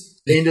tubes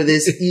into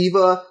this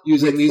Eva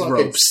using these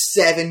ropes.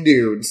 7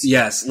 dudes.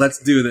 Yes, let's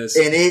do this.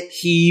 And it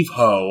heave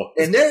ho.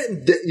 And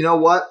then you know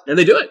what? And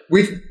they do it.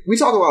 We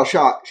talk a lot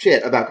of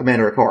shit about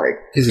Commander Ikari.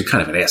 He's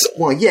kind of an asshole.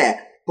 Well,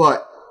 yeah,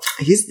 but.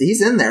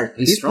 He's in there.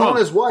 He's strong.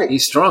 His wife.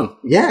 He's strong.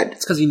 Yeah.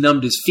 It's because he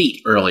numbed his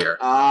feet earlier.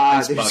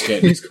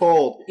 He's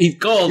cold. He's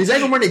cold. He's not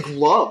even wearing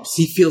gloves.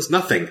 He feels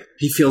nothing.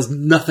 He feels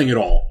nothing at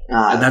all.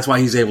 And that's why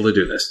he's able to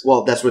do this.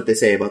 Well, that's what they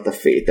say about the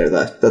feet. They're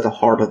the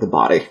heart of the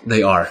body.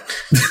 They are.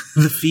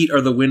 The feet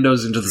are the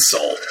windows into the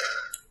soul.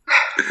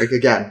 Like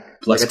again,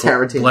 bless like a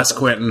Tarantino. Bless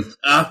Quentin.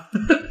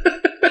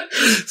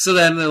 So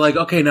then they're like,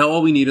 okay, now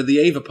all we need are the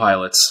Ava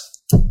pilots.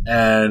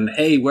 And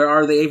hey, where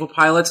are the Ava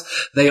pilots?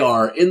 They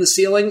are in the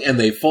ceiling and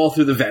they fall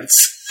through the vents.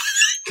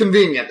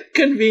 Convenient.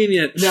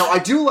 Now, I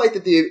do like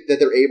that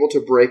they're able to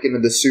break into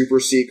the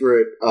super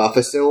secret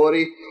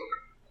facility.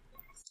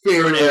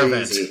 Through an air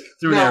vent.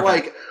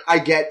 I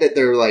get that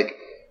they're like,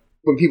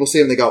 when people see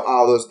them, they go,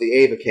 "Oh, those are the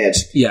Ava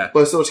kids." Yeah,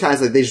 but it's those guys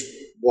like they just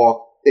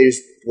walk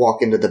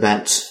into the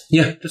vents.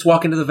 Yeah, just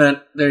walk into the vent.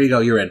 There you go.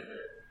 You're in.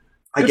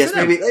 I guess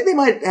maybe they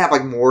might have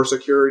like more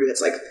security.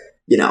 That's like.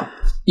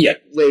 Yeah,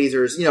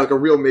 lasers, like a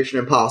real Mission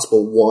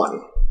Impossible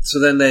 1. So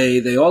then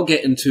they all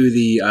get into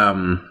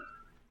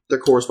their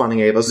corresponding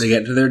Avas. They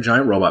get into their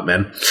giant robot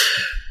men.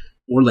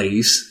 Or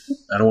ladies.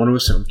 I don't want to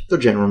assume. They're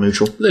gender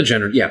neutral.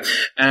 Yeah.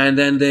 And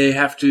then they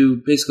have to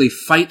basically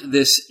fight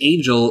this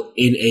angel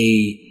in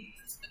a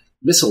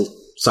missile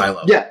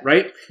silo. Yeah.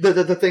 Right?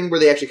 The thing where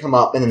they actually come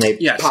up and then they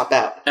pop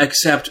out.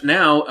 Except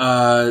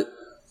now,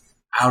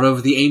 out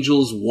of the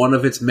angel's one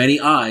of its many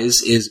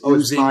eyes is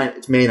oozing...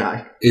 its main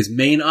eye. Its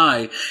main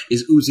eye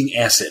is oozing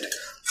acid.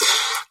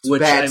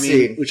 Which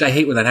I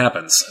hate when that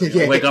happens.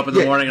 I wake up in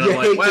the morning and I'm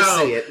like,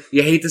 wow.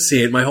 You hate to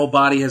see it. My whole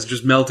body has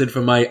just melted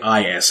from my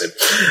eye acid.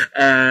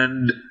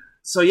 And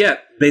so, yeah,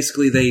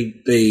 basically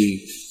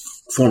they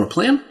form a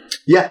plan.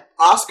 Yeah,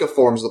 Asuka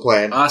forms the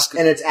plan.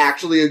 And it's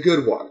actually a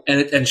good one.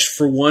 And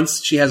for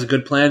once she has a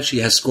good plan. She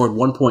has scored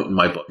 1 point in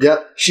my book.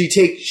 Yep.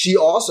 She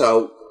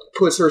also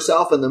puts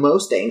herself in the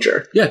most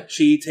danger. Yeah,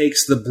 she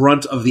takes the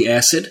brunt of the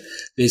acid,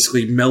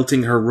 basically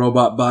melting her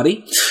robot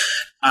body.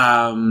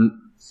 Shinji's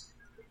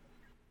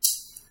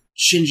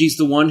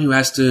the one who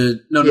has to...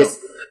 No.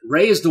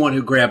 Rei is the one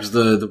who grabs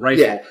the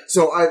rifle. Yeah,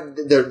 so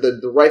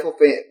the rifle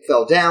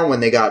fell down when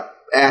they got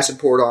acid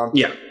poured on.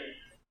 Yeah.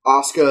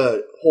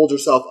 Asuka holds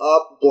herself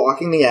up,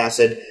 blocking the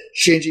acid.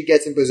 Shinji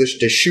gets in position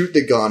to shoot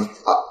the gun.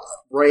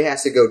 Rei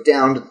has to go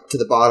down to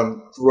the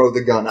bottom, throw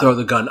the gun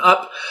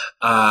up.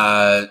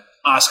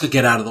 Asuka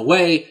get out of the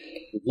way,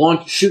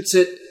 shoots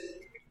it,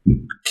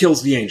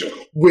 kills the angel.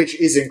 Which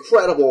is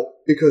incredible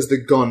because the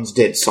guns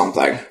did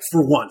something.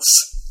 For once.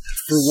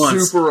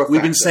 Super effective.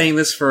 We've been saying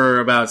this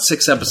for about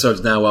 6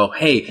 episodes now. Well,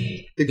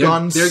 hey, their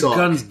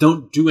guns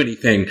don't do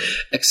anything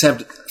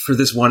except for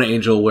this one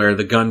angel where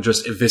the gun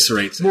just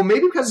eviscerates it. Well,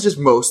 maybe because it's just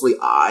mostly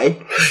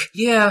eye.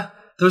 Yeah,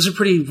 those are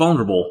pretty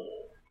vulnerable.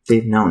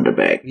 They've known to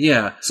be.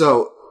 Yeah.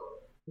 So,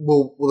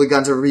 will the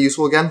guns ever be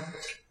useful again?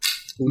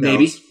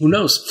 Maybe. Who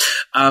knows?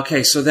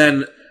 Okay, so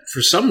then,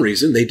 for some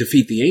reason, they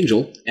defeat the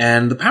angel,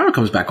 and the power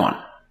comes back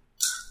on.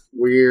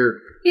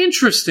 Weird.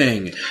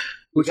 Interesting.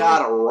 We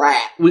got a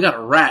rat. We got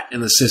a rat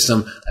in the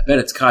system. I bet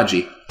it's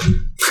Kaji.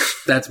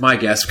 That's my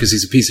guess, because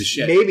he's a piece of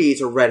shit. Maybe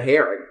it's a red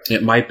herring.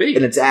 It might be.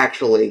 And it's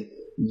actually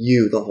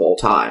you the whole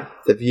time.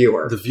 The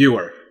viewer. The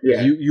viewer.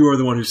 Yeah. You are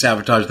the one who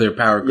sabotaged their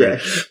power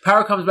grid. Yeah.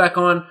 Power comes back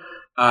on.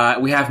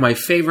 We have my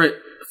favorite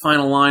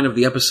final line of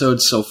the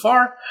episode so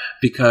far,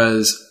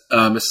 because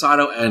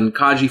Misato and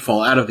Kaji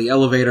fall out of the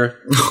elevator,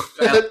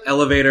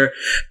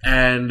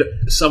 and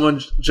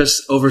someone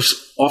just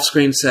off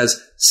screen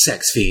says,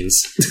 "Sex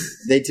fiends."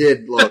 They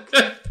did look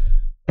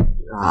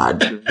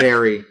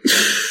very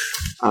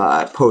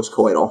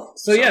post-coital.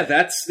 So yeah,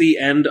 that's the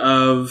end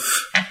of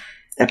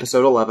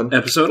Episode 11.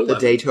 Episode 11. The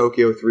day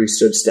Tokyo 3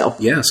 stood still.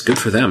 Yes, good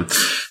for them.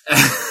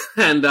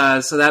 And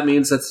so that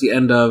means that's the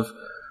end of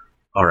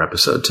our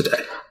episode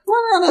today.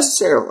 Well, not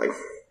necessarily.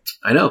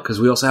 I know, because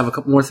we also have a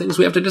couple more things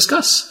we have to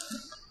discuss.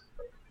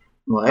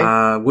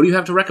 Like? What do you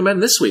have to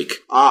recommend this week?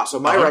 So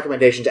my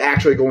recommendation is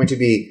actually going to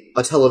be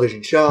a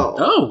television show.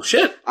 Oh,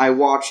 shit. I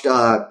watched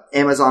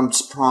Amazon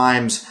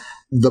Prime's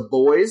The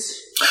Boys.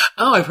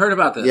 Oh, I've heard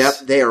about this.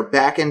 Yep, they are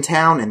back in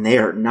town, and they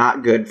are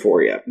not good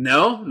for you.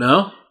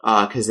 No?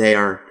 Because they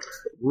are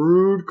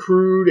rude,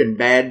 crude, and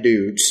bad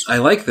dudes. I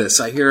like this.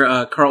 I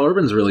hear Carl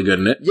Urban's really good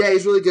in it. Yeah,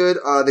 he's really good.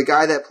 The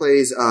guy that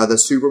plays the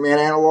Superman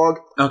analog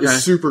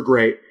is super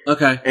great.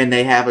 Okay. And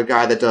they have a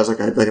guy that does like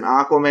an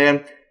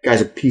Aquaman.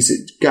 Guy's a piece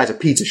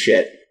of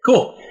shit.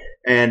 Cool.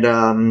 And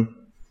I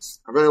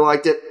really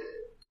liked it.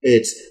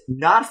 It's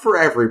not for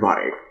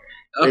everybody.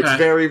 Okay. It's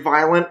very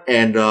violent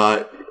and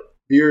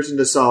veers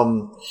into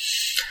some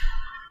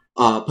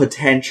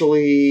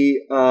potentially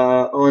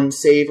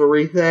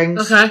unsavory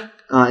things. Okay.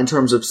 In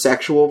terms of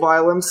sexual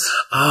violence.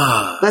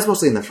 That's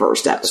mostly in the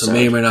first episode. So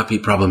may or may not be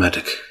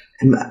problematic.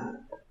 A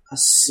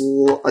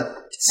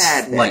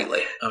tad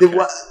slightly.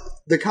 Okay.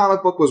 The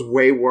comic book was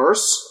way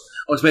worse.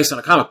 Oh, it's based on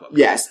a comic book?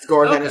 Yes.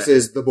 Garth Ennis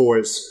is The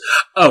Boys.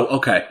 Oh,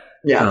 okay.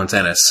 Yeah. Oh, it's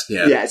Ennis.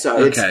 Yeah. Yeah, so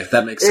okay,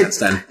 that makes sense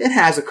then. It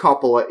has a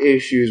couple of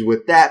issues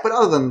with that, but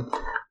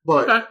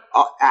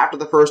after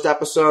the first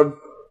episode,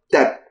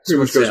 that pretty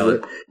much goes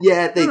with it.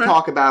 Yeah, they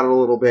talk about it a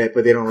little bit,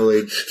 but they don't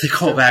really... They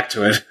call back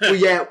to it.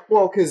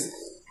 Because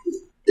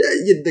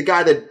the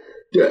guy that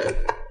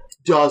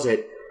does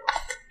it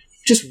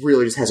just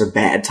has a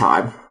bad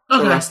time.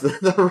 Okay.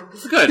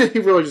 Good. He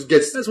really just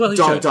gets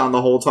dumped on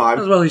the whole time.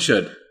 As well he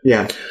should.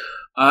 Yeah.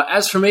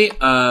 As for me,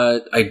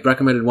 I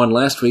recommended one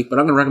last week, but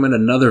I'm going to recommend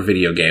another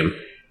video game.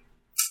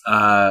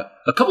 A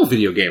couple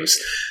video games.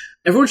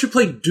 Everyone should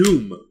play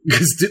Doom,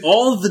 because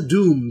all of the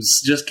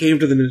Dooms just came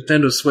to the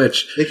Nintendo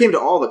Switch. They came to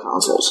all the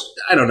consoles.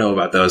 I don't know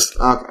about those.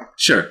 Okay.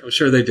 Sure, I'm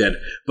sure they did.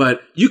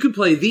 But you can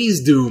play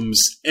these Dooms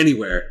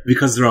anywhere,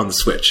 because they're on the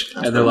Switch,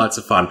 and they're lots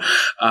of fun.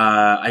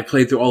 I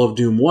played through all of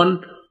Doom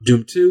 1,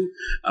 Doom 2.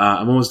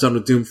 I'm almost done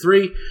with Doom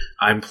 3.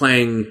 I'm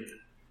playing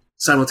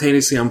Doom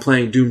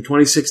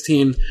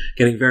 2016,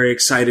 getting very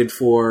excited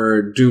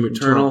for Doom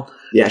Eternal.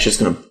 Yeah, shit's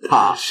gonna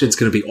pop. Shit's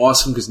gonna be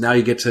awesome, because now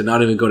you get to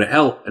not even go to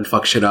hell and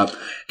fuck shit up,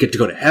 get to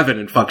go to heaven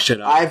and fuck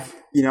shit up.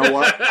 You know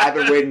what? I've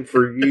been waiting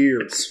for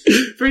years.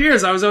 For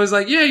years, I was always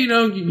like, yeah,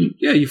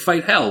 you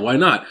fight hell, why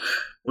not?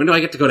 When do I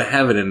get to go to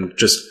heaven and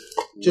just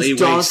lay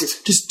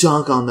waste? Just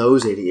dunk on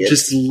those idiots.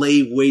 Just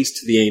lay waste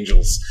to the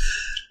angels.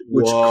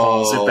 Which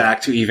calls it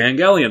back to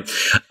Evangelion.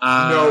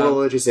 No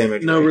religious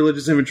imagery. No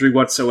religious imagery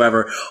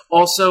whatsoever.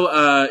 Also,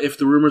 if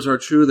the rumors are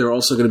true, they're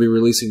also going to be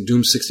releasing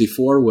Doom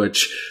 64,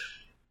 which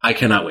I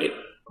cannot wait.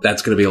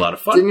 That's going to be a lot of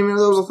fun. Didn't even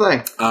know that was a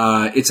thing.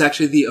 It's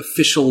actually the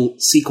official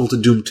sequel to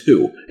Doom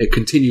 2. It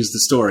continues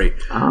the story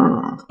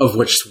of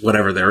which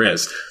whatever there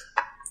is.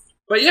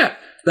 But yeah,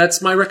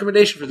 that's my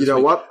recommendation for this week. You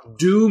know what?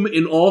 Doom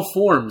in all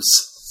forms.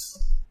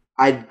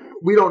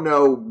 We don't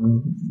know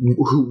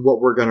what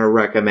we're going to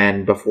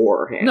recommend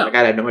beforehand. No. I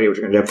had no idea what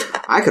you're going to do.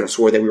 I could have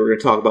swore that we were going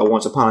to talk about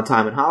Once Upon a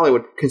Time in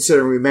Hollywood,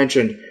 considering we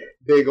mentioned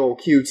big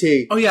old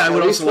QT. Oh yeah, I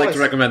would also like to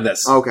recommend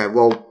this. Okay,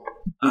 well,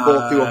 We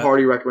both do a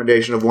hearty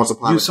recommendation of Once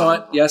Upon a Time. You saw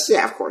it? Yes?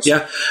 Yeah, of course.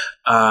 Yeah.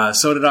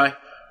 So did I.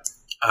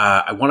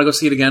 I want to go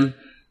see it again.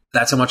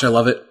 That's how much I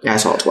love it. Yeah, I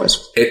saw it twice.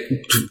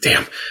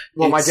 Damn.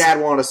 Well, my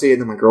dad wanted to see it,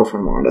 and then my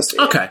girlfriend wanted to see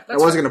it. Okay. I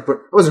wasn't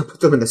gonna put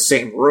them in the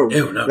same room.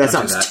 Ew, no, that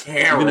don't sounds do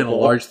that. terrible. Even in a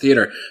large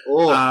theater.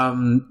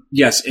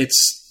 Yes,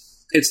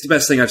 it's the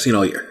best thing I've seen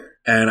all year.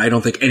 And I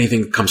don't think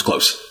anything comes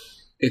close.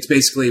 It's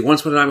basically,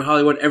 Once Upon a Time in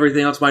Hollywood,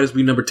 everything else might as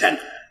be number 10.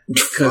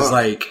 Because,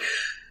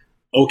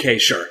 okay,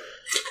 sure.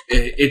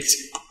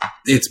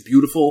 It's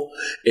beautiful.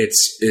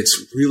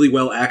 It's really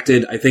well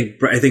acted. I think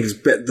it's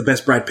the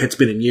best Brad Pitt's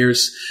been in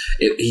years.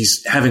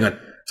 He's having a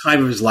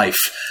time of his life.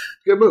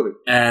 Good movie.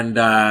 And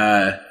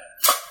that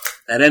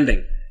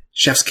ending,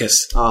 chef's kiss.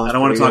 I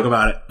don't want to talk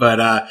about it, but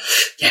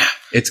yeah,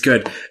 it's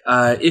good.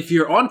 If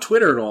you're on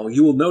Twitter at all,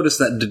 you will notice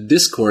that the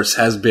discourse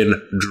has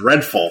been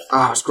dreadful.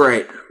 Oh, it's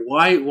great.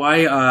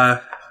 Why?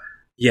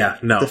 Yeah,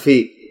 no.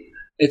 Defeat.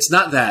 It's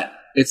not that.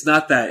 It's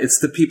not that. It's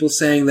the people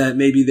saying that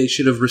maybe they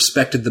should have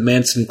respected the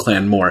Manson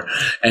clan more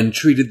and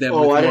treated them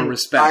with more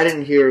respect. I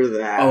didn't hear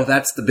that. Oh,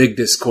 that's the big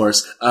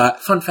discourse.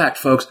 Fun fact,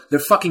 folks, they're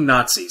fucking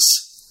Nazis.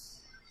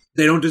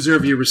 They don't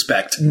deserve your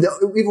respect. No,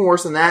 even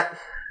worse than that,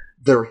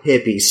 they're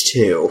hippies,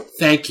 too.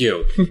 Thank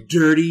you.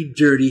 Dirty,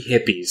 dirty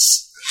hippies.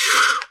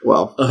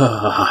 Well,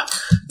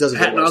 doesn't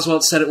Patton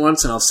Oswalt said it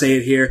once, and I'll say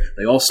it here.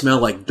 They all smell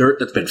like dirt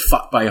that's been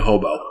fucked by a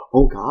hobo.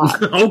 Oh,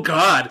 God. Oh,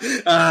 God.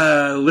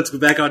 Let's go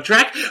back on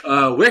track.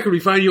 Where can we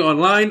find you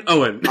online,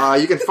 Owen?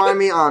 You can find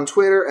me on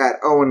Twitter at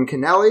Owen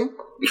Kennelly.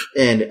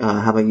 And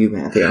how about you,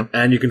 Matthew?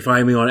 And you can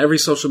find me on every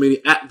social media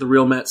at The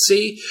Real Matt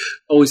C.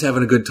 Always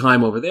having a good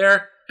time over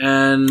there.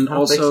 And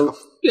also...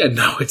 Yeah,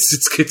 no,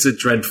 it's a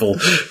dreadful,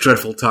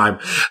 dreadful time.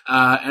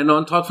 And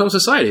on Talk Film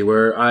Society,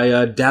 where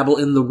I dabble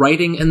in the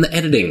writing and the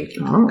editing,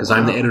 because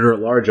I'm the editor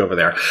at large over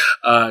there.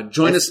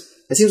 Join us.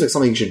 It seems like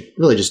something you should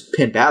really just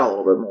pimp out a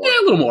little bit more. Yeah,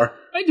 a little more.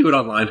 I do it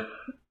online.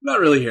 Not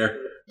really here.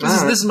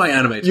 This is my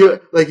anime. You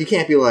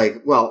can't be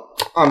like, well,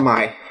 on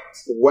my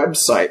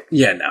website.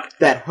 Yeah, no.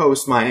 That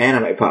hosts my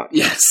anime podcast.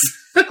 Yes.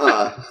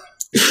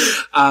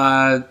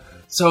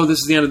 So this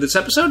is the end of this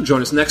episode.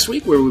 Join us next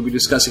week where we'll be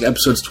discussing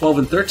episodes 12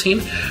 and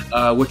 13,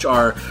 which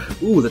are,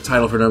 the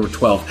title for number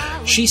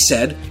 12. She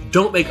said,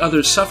 Don't Make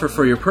Others Suffer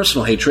for Your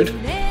Personal Hatred.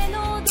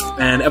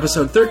 And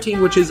episode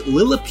 13, which is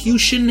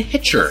Lilliputian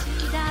Hitcher.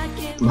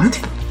 What?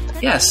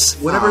 Yes,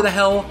 whatever the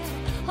hell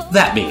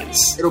that means.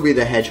 It'll be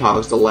the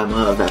Hedgehog's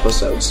Dilemma of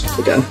episodes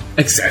again.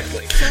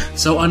 Exactly.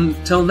 So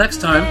until next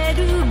time,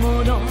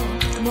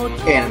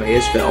 anime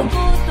is film.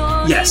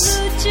 Yes.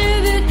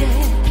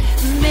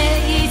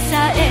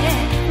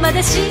 ま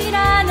だ知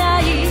らな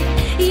い